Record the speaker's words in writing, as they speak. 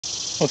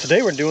Well,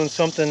 today we're doing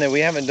something that we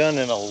haven't done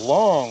in a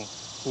long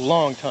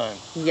time.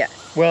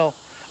 Yes. Well,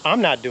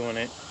 I'm not doing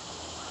it.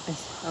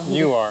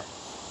 You are.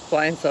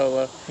 Flying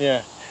solo.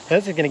 Yeah.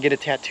 Leslie's gonna get a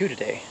tattoo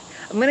today.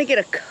 I'm gonna get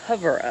a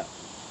cover up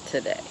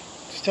today.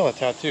 Still a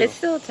tattoo. It's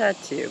still a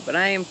tattoo, but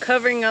I am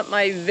covering up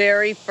my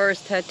very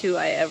first tattoo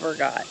I ever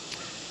got.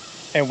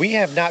 And we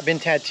have not been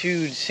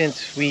tattooed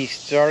since we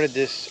started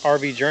this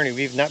RV journey.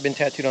 We've not been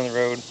tattooed on the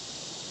road.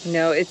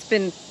 No, it's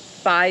been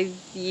 5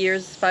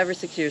 or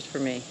 6 years for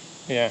me.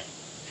 Yeah.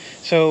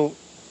 So,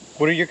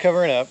 what are you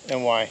covering up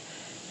and why?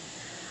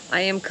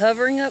 I am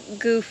covering up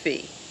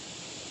Goofy.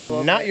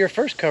 Not your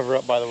first cover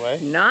up, by the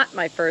way. Not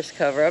my first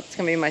cover up. It's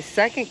gonna be my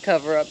second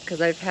cover up because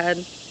I've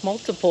had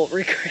multiple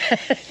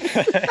regrets.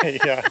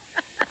 Yeah.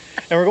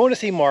 And we're going to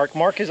see Mark.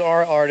 Mark is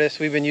our artist.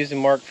 We've been using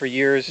Mark for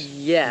years.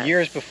 Yes.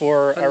 Years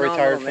before I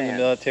retired from man. the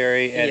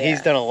military. And Yeah.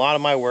 he's done a lot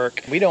of my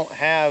work. We don't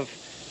have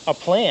a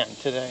plan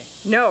today.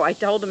 No, I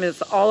told him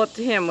it's all up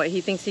to him what he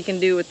thinks he can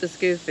do with this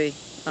Goofy.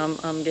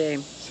 I'm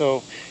game.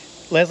 So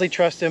Leslie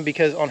trusts him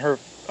because on her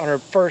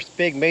first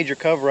big major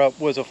cover up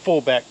was a full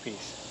back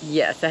piece.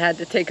 Yes, I had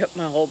to take up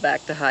my whole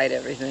back to hide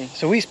everything.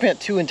 So we spent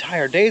 2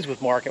 entire days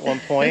with Mark at one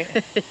point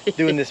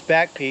doing this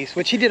back piece,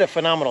 which he did a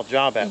phenomenal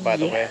job at, by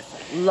the way.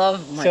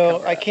 Love my So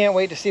cover I up. can't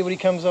wait to see what he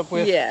comes up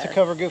with to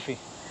cover Goofy.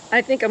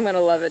 I think I'm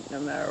gonna love it no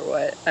matter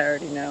what. I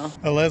already know.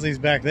 Leslie's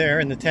back there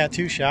in the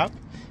tattoo shop,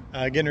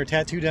 getting her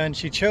tattoo done.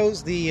 She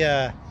chose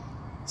the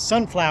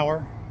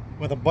sunflower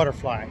with a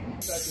butterfly.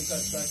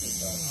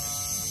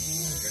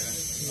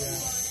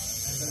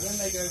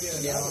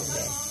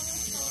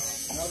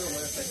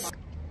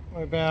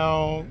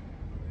 About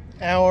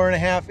hour and a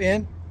half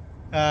in.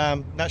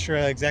 Not sure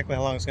exactly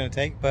how long it's going to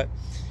take, but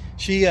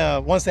she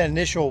once that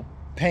initial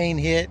pain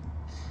hit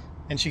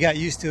and she got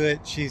used to it,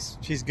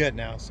 she's good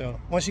now. So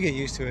once you get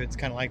used to it, it's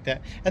kind of like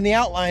that. And the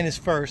outline is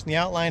first, and the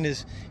outline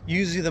is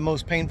usually the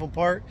most painful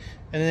part,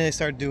 and then they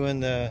start doing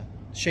the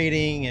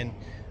shading and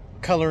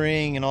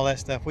coloring and all that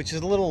stuff, which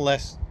is a little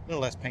less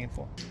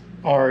painful.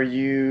 Are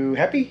you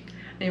happy?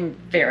 I'm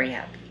very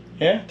happy.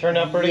 Yeah, turned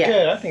out pretty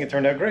good. I think it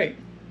turned out great.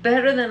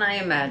 Better than I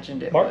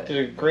imagined it Mark would. did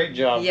a great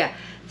job. Yeah.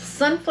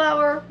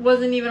 Sunflower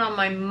wasn't even on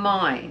my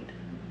mind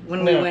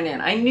when we went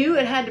in. I knew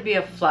it had to be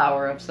a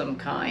flower of some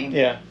kind.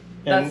 Yeah.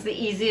 And that's the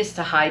easiest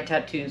to hide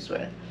tattoos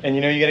with. And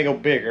you know you gotta go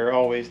bigger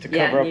always to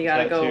cover up the tattoo.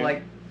 Yeah, you gotta go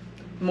like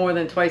more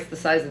than twice the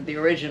size of the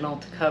original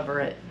to cover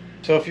it.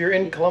 So if you're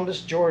in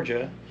Columbus,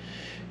 Georgia,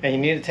 and you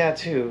need a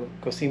tattoo,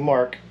 go see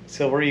Mark,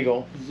 Silver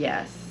Eagle.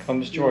 Yes.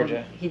 Columbus,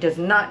 Georgia. He does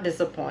not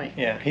disappoint.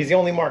 Yeah, he's the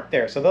only Mark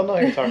there, so they'll know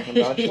who you're talking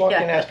about. Just walk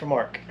in and ask for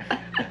Mark.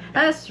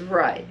 That's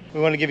right.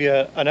 We want to give you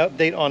an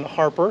update on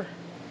Harper.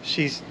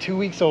 She's 2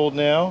 weeks old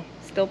now.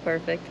 Still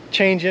perfect.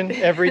 Changing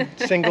every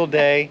single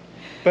day,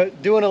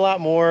 but doing a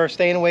lot more,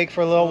 staying awake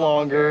for a little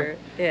longer.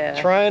 Yeah.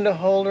 Trying to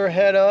hold her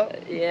head up.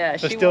 Yeah,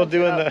 but she still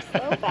doing the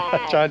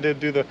so trying to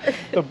do the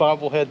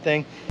bobblehead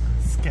thing.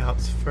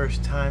 Scout's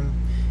first time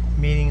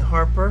meeting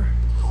Harper.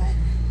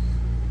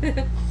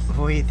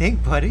 What do you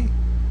think, buddy?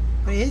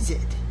 What is it?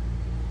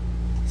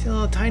 It's a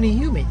little tiny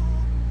human.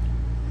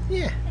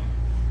 Yeah.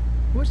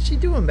 What's she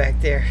doing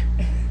back there?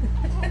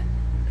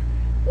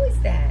 Who's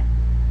that?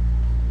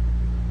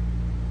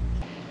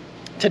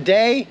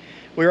 Today,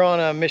 we're on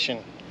a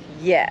mission.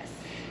 Yes.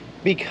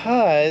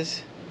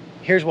 Because,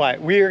 here's why.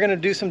 We are going to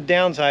do some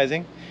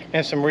downsizing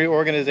and some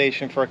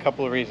reorganization for a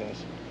couple of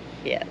reasons.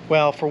 Yeah.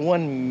 Well, for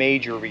one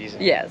major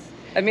reason. Yes.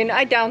 I mean,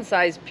 I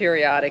downsize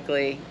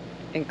periodically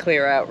and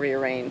clear out,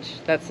 rearrange.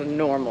 That's a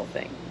normal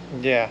thing.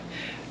 Yeah.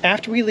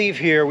 After we leave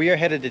here, we are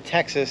headed to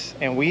Texas,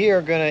 and we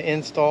are going to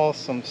install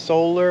some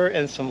solar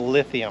and some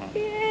lithium.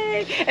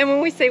 Yay! And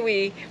when we say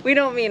we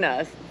don't mean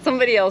us.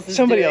 Somebody else is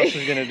Somebody else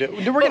is going to do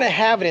it. We're going to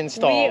have it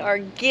installed. We are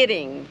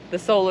getting the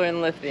solar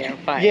and lithium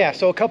finally. Yeah,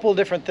 so a couple of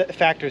different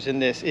factors in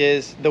this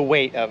is the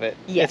weight of it.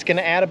 Yes. It's going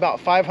to add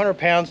about 500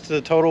 pounds to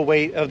the total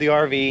weight of the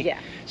RV. Yeah.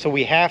 So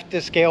we have to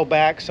scale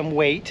back some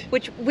weight.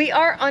 Which we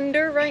are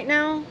under right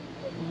now,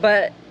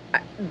 but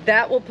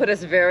that will put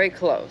us very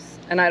close.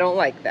 And I don't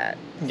like that.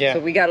 Yeah. So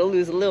we got to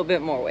lose a little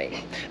bit more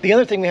weight. The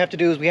other thing we have to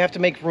do is we have to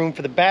make room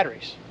for the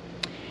batteries.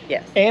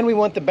 Yes. And we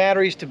want the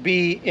batteries to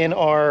be in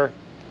our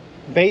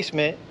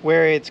basement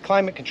where it's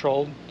climate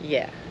controlled.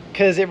 Yeah.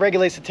 Because it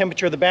regulates the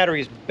temperature of the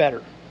batteries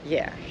better.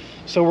 Yeah.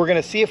 So we're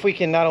going to see if we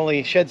can not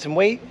only shed some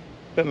weight,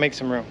 but make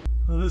some room.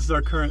 Well, this is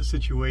our current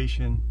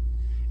situation.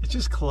 It's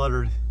just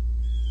cluttered.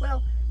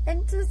 Well,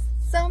 and to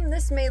some,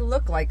 this may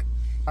look like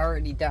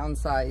already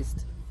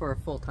downsized for a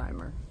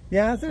full-timer.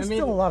 Yeah, there's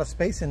still a lot of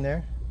space in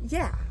there.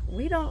 Yeah,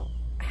 we don't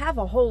have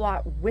a whole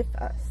lot with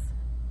us.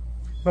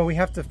 But we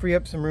have to free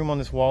up some room on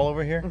this wall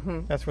over here.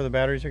 Mm-hmm. That's where the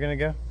batteries are going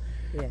to go.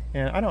 Yeah.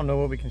 And I don't know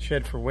what we can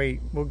shed for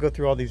weight. We'll go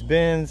through all these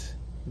bins,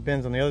 the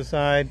bins on the other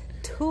side.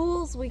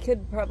 Tools we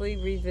could probably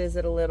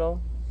revisit a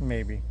little.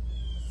 Maybe.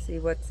 See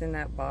what's in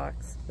that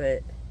box,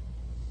 but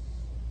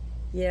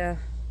yeah,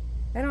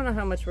 I don't know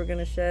how much we're going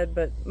to shed,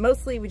 but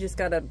mostly we just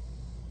got to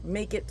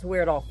make it to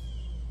where it all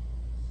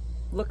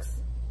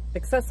looks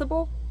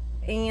accessible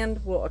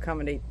and will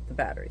accommodate the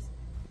batteries.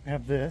 We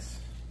have this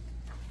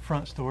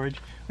front storage,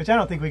 which I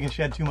don't think we can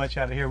shed too much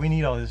out of here. We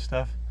need all this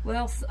stuff.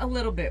 Well, a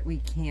little bit we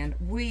can.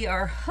 We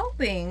are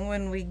hoping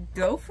when we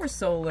go for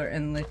solar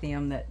and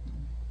lithium that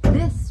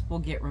this will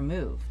get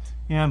removed.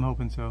 Yeah, I'm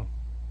hoping so.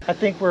 I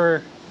think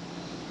we're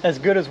as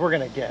good as we're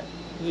gonna get.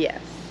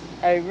 Yes.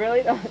 I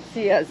really don't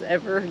see us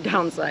ever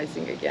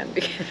downsizing again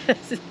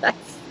because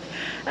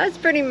that's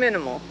pretty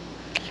minimal.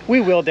 We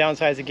will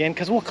downsize again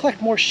because we'll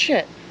collect more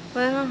shit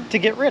to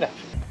get rid of.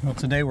 Well,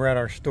 today we're at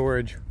our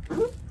storage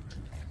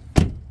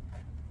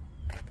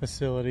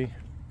facility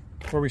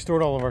where we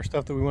stored all of our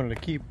stuff that we wanted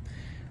to keep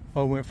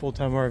while we went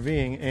full-time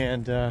RVing,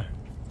 and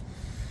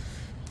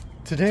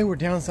today we're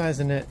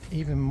downsizing it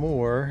even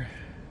more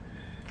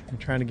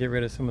and trying to get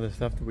rid of some of the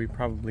stuff that we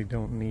probably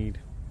don't need.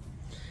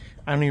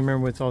 I don't even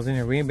remember what's all in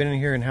here. We ain't been in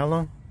here in how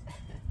long?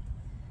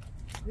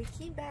 We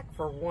came back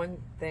for one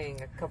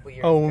thing a couple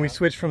years ago. Oh, when we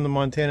switched from the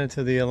Montana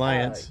to the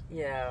Alliance.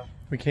 Yeah.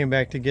 We came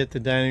back to get the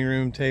dining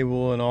room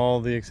table and all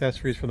the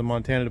accessories for the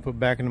Montana to put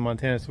back into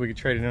Montana so we could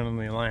trade it in on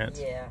the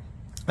Alliance. Yeah.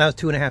 That was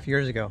 2.5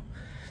 years ago.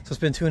 So it's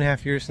been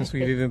 2.5 years since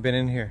we've even been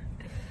in here.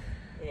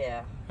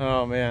 Yeah.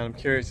 Oh man, I'm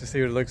curious to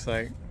see what it looks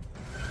like.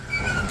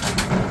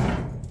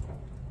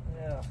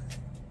 Yeah.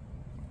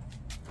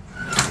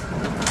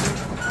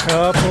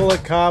 Couple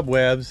of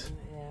cobwebs.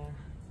 Yeah.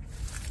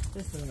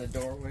 This is the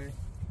doorway.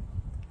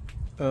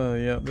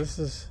 Yeah, this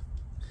is,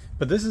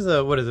 but this is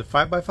a, what is it,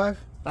 5x5?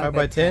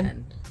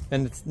 5x10?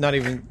 And it's not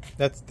even,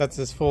 that's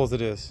as full as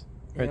it is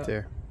right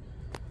there.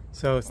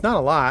 So it's not a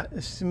lot.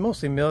 It's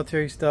mostly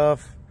military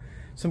stuff,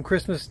 some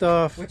Christmas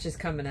stuff. Which is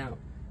coming out.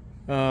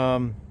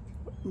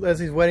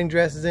 Leslie's wedding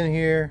dress is in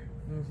here.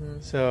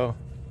 So,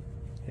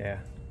 yeah.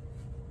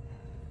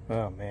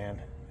 Oh man,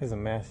 it's a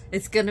mess.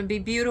 It's gonna be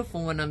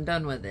beautiful when I'm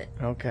done with it.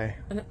 Okay.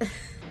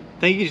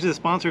 Thank you to the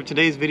sponsor of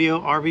today's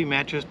video, RV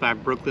Mattress by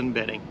Brooklyn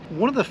Bedding.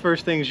 One of the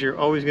first things you're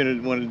always going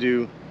to want to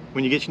do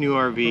when you get your new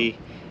RV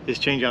is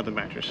change out the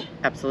mattress.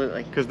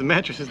 Absolutely. Because the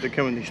mattresses that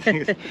come in these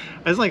things,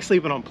 it's like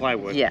sleeping on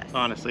plywood. Yes.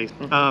 Honestly.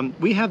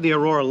 We have the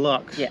Aurora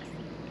Luxe. Yes.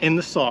 In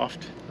the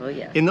soft. Oh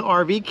yeah. In the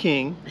RV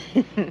King.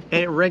 And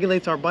it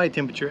regulates our body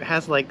temperature. It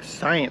has like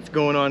science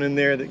going on in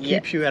there that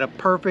keeps you at a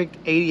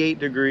perfect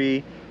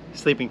 88-degree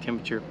sleeping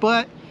temperature.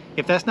 But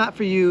if that's not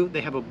for you,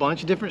 they have a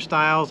bunch of different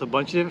styles, a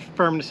bunch of different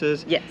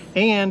firmnesses. Yes.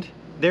 And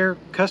they're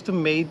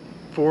custom made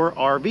for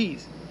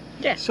RVs.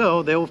 Yes.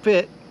 So they will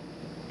fit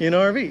in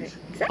RVs.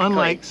 Exactly.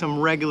 Unlike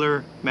some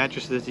regular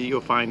mattresses that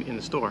you'll find in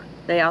the store.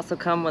 They also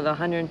come with a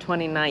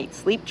 120-night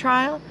sleep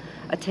trial,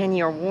 a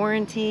 10-year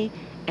warranty,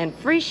 and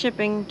free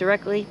shipping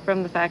directly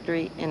from the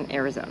factory in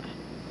Arizona.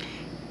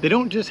 They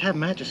don't just have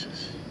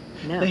mattresses.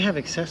 No. They have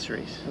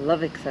accessories. I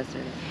love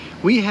accessories.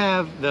 We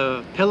have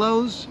the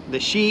pillows, the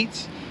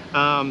sheets.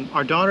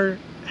 Our daughter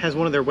has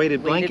one of their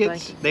weighted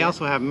blankets. They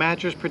also have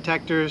mattress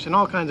protectors and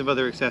all kinds of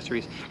other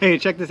accessories. Hey,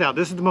 check this out.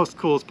 This is the most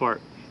coolest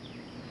part.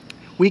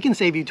 We can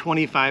save you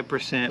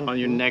 25% on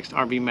your next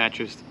RV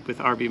mattress with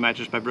RV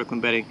Mattress by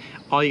Brooklyn Bedding.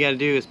 All you got to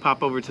do is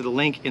pop over to the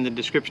link in the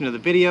description of the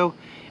video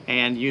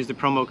and use the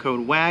promo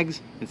code WAGS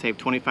and save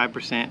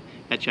 25%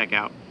 at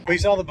checkout. We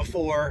saw the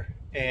before,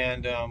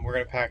 and we're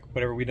going to pack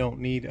whatever we don't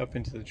need up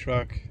into the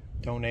truck,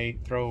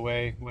 donate, throw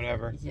away,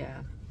 whatever.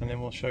 Yeah. And then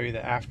we'll show you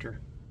the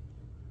after.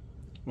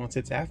 Once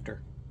it's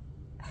after.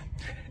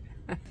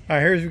 All right,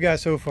 here's what we got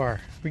so far.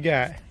 We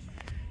got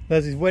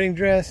Leslie's wedding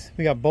dress,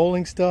 we got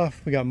bowling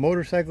stuff, we got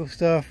motorcycle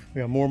stuff,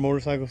 we got more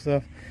motorcycle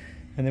stuff,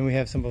 and then we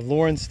have some of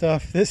Lauren's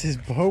stuff. This is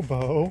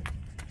Bobo.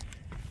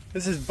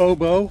 This is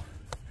Bobo.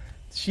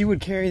 She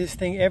would carry this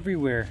thing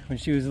everywhere when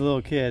she was a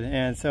little kid,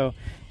 and so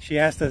she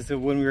asked us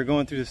when we were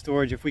going through the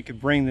storage if we could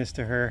bring this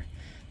to her.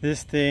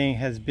 This thing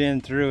has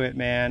been through it,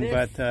 man,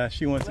 but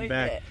she wants it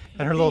back.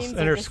 And her little,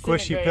 and her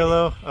squishy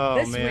pillow. Oh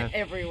man! This went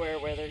everywhere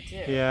with her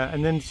too. Yeah,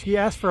 and then she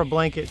asked for a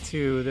blanket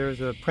too. There's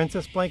a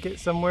princess blanket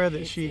somewhere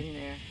that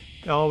she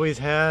always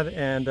had,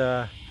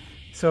 and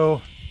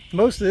so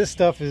most of this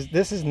stuff is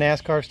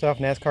NASCAR stuff,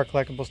 NASCAR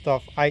collectible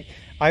stuff. I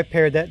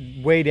pared that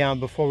way down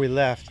before we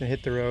left and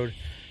hit the road.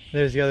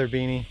 There's the other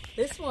beanie.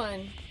 This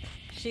one,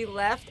 she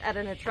left at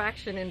an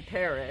attraction in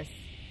Paris.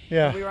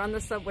 Yeah. We were on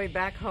the subway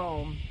back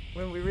home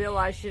when we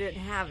realized she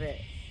didn't have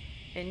it.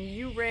 And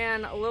you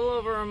ran a little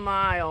over a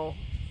mile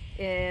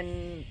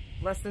in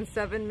less than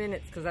 7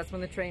 minutes because that's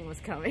when the train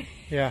was coming.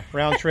 Yeah,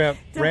 round trip.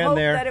 Ran hope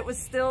there. That it was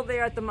still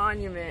there at the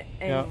monument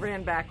and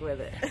ran back with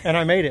it. And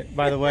I made it,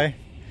 by the way.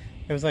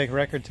 It was like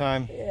record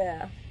time.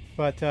 Yeah.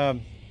 But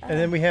and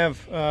then we have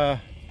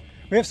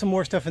some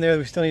more stuff in there that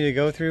we still need to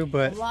go through,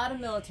 but a lot of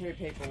military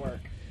paperwork.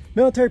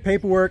 Military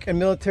paperwork and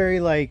military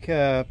like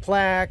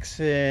plaques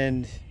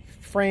and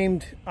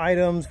framed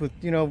items with,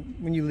 you know,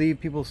 when you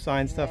leave, people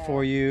sign stuff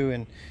for you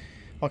and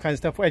all kinds of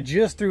stuff. I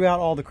just threw out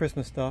all the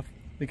Christmas stuff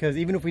because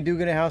even if we do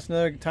get a house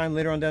another time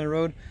later on down the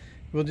road,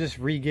 we'll just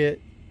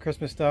re-get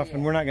Christmas stuff,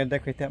 and we're not going to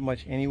decorate that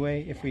much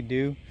anyway if we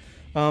do.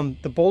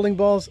 The bowling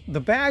balls, the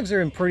bags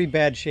are in pretty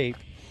bad shape,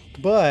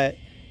 but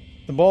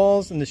the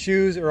balls and the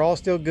shoes are all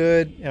still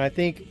good, and I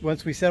think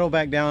once we settle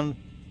back down,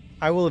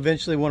 I will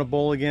eventually want to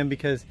bowl again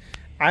because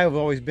I have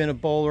always been a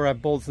bowler.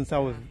 I've bowled since I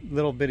was a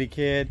little bitty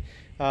kid.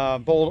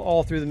 bowled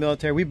all through the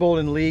military. We bowled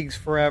in leagues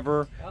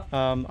forever.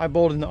 I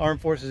bowled in the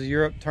Armed Forces of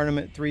Europe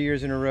tournament 3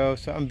 years in a row,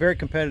 so I'm a very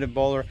competitive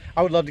bowler.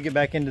 I would love to get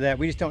back into that.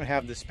 We just don't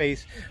have the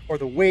space or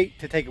the weight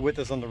to take it with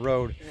us on the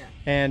road. Yeah.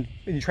 And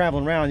when you're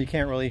traveling around, you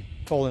can't really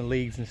bowl in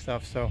leagues and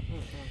stuff, so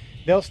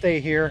they'll stay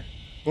here.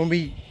 When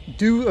we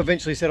do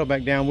eventually settle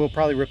back down, we'll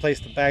probably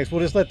replace the bags.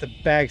 We'll just let the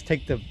bags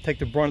take the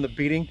brunt of the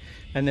beating,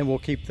 and then we'll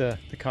keep the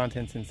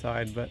contents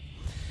inside. But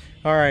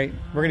all right,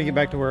 we're gonna get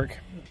back to work.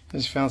 I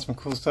just found some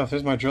cool stuff.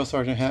 There's my drill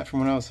sergeant hat from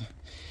when I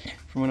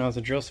was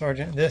a drill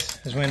sergeant. This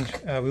is when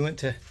we went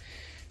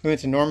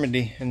to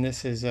Normandy, and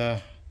this is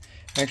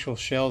actual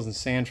shells and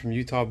sand from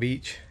Utah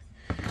Beach.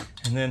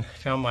 And then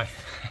found my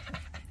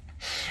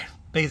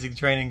basic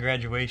training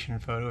graduation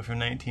photo from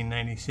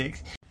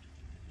 1996.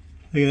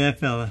 Look at that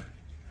fella.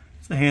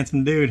 It's a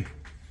handsome dude.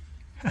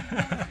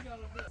 I'm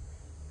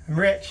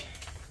rich.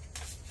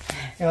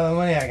 You know the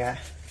money I got?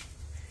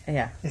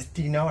 Yeah. It's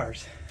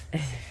dinars.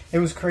 It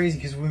was crazy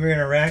because when we were in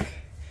Iraq,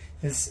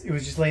 it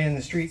was just laying in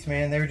the streets,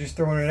 man. They were just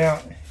throwing it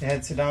out. It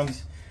had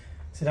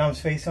Saddam's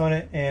face on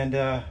it,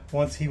 and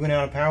once he went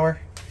out of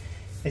power,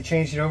 they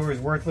changed it over as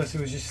worthless.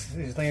 It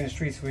was laying in the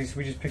streets.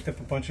 We just picked up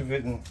a bunch of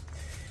it and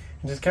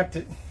just kept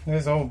it. It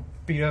was all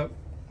beat up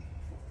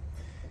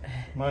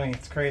money.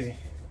 It's crazy.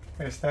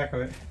 Got a stack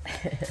of it.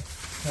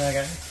 And I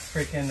got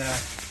freaking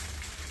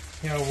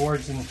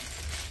awards and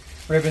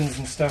ribbons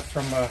and stuff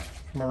from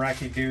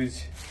Iraqi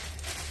dudes.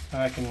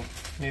 I can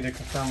neither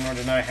confirm nor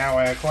deny how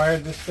I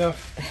acquired this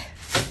stuff,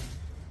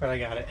 but I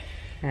got it.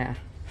 Yeah.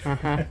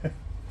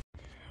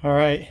 All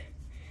right,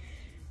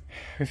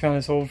 we found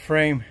this old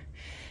frame.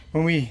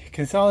 When we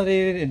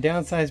consolidated and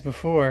downsized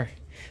before,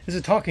 this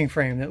is a talking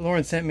frame that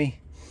Lauren sent me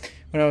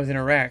when I was in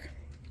Iraq.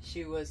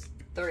 She was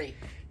 3.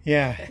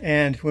 Yeah,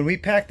 and when we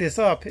packed this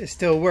up, it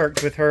still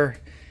worked with her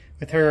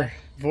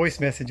voice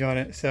message on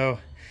it. So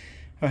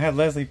I'll have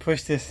Leslie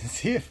push this and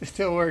see if it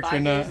still works or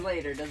not. 5 years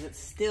later, does it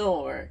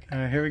still work? All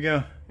right, here we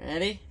go.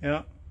 Ready?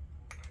 Yeah.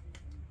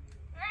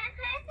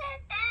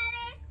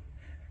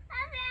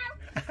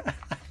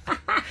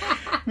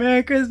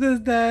 Merry Christmas,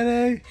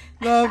 Daddy.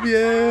 Love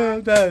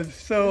you. That's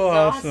so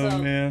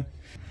awesome, man.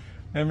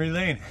 Memory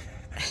lane.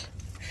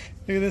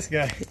 Look at this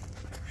guy.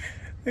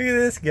 Look at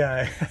this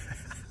guy.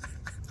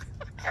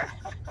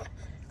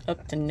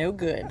 Up to no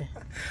good.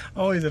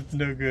 Always up to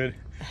no good.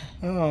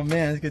 Oh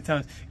man, it's good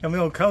times. Got my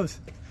old Cubs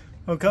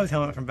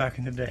helmet from back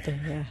in the day.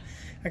 Yeah.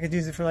 I could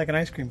use it for like an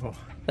ice cream bowl.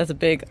 That's a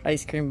big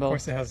ice cream bowl. Of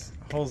course, it has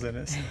holes in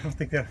it, so I don't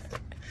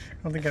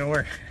think that'll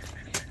work.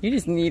 You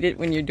just need it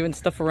when you're doing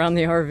stuff around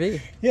the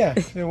RV. Yeah,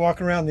 they're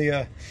walking around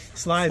the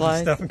slides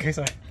and stuff in case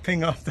I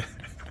ping off the.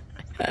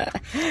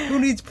 Who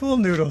needs pool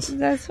noodles?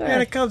 That's right. I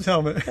got a Cubs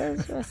helmet.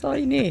 That's all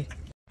you need.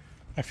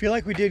 I feel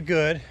like we did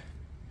good.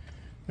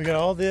 We got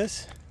all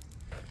this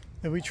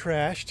that we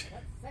trashed.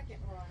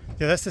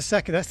 Yeah, that's the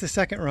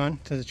second run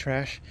to the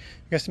trash.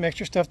 We got some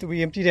extra stuff that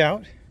we emptied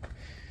out.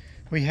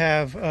 We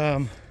have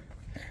a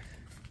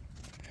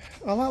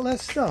lot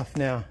less stuff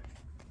now.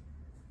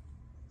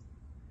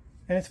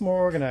 And it's more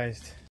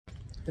organized.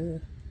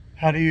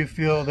 How do you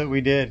feel that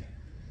we did?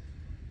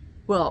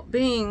 Well,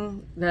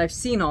 being that I've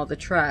seen all the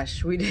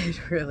trash, we did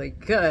really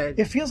good.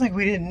 It feels like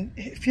we didn't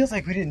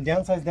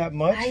downsize that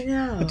much. I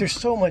know. But there's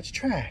so much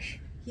trash.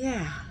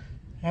 Yeah.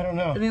 I don't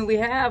know. I mean, we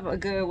have a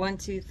good 1,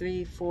 2,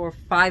 3, 4,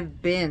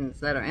 5 bins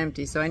that are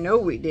empty, so I know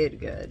we did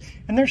good.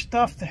 And there's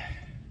stuff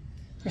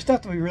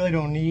that we really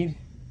don't need.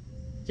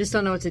 Just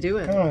don't know what to do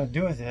with it. I don't know what to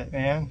do with it,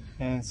 man.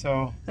 And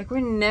so... Like, we're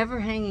never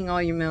hanging all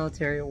your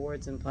military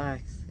awards and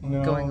plaques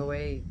and going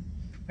away.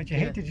 But you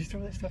hate to just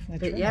throw that stuff in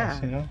the trash,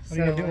 yeah. you know? What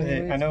are you going to do with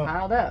it? I know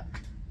piled up.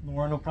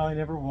 Lauren will probably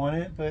never want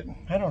it, but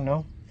I don't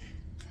know.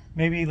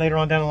 Maybe later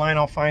on down the line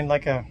I'll find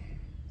like a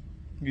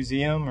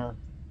museum or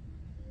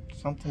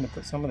something to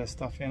put some of this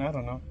stuff in. I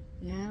don't know.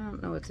 Yeah, I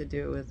don't know what to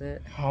do with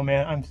it. Oh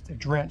man, I'm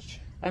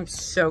drenched. I'm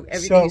soaked.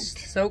 Everything's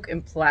soaked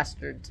and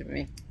plastered to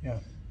me. Yeah.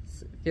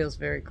 It feels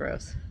very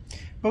gross.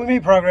 But we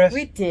made progress.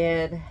 We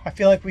did. I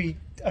feel like we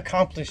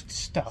accomplished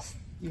stuff.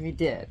 We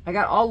did. I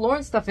got all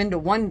Lauren's stuff into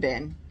one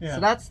bin, so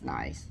that's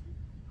nice.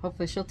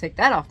 Hopefully she'll take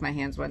that off my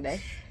hands one day.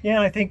 Yeah,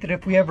 and I think that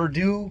if we ever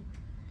do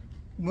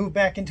move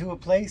back into a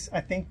place, I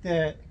think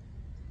that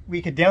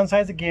we could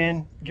downsize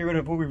again, get rid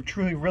of what we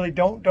truly really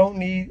don't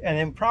need, and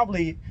then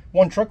probably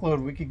one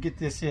truckload we could get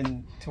this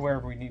in to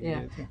wherever we need to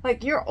get it to.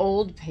 Like your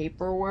old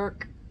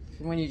paperwork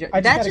when you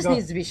that just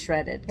needs to be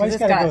shredded. I just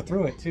got to go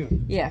through it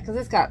too. Yeah, because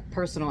it's got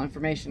personal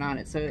information on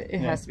it, so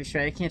it has to be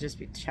shredded. It can't just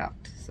be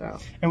chucked. So.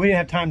 And we didn't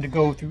have time to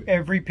go through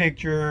every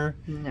picture,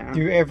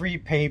 through every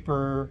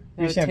paper.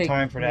 We just have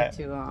time for that.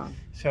 Too long.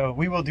 So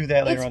we will do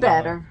that later on. It's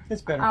better.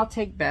 It's better. I'll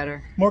take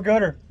better. More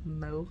gooder.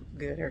 More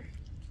gooder.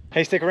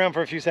 Hey, stick around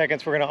for a few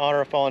seconds. We're going to honor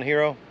a fallen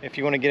hero. If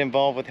you want to get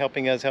involved with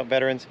helping us help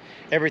veterans,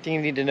 everything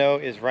you need to know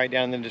is right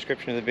down in the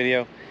description of the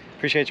video.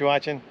 Appreciate you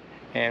watching,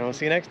 and we'll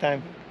see you next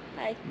time.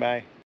 Bye.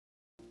 Bye.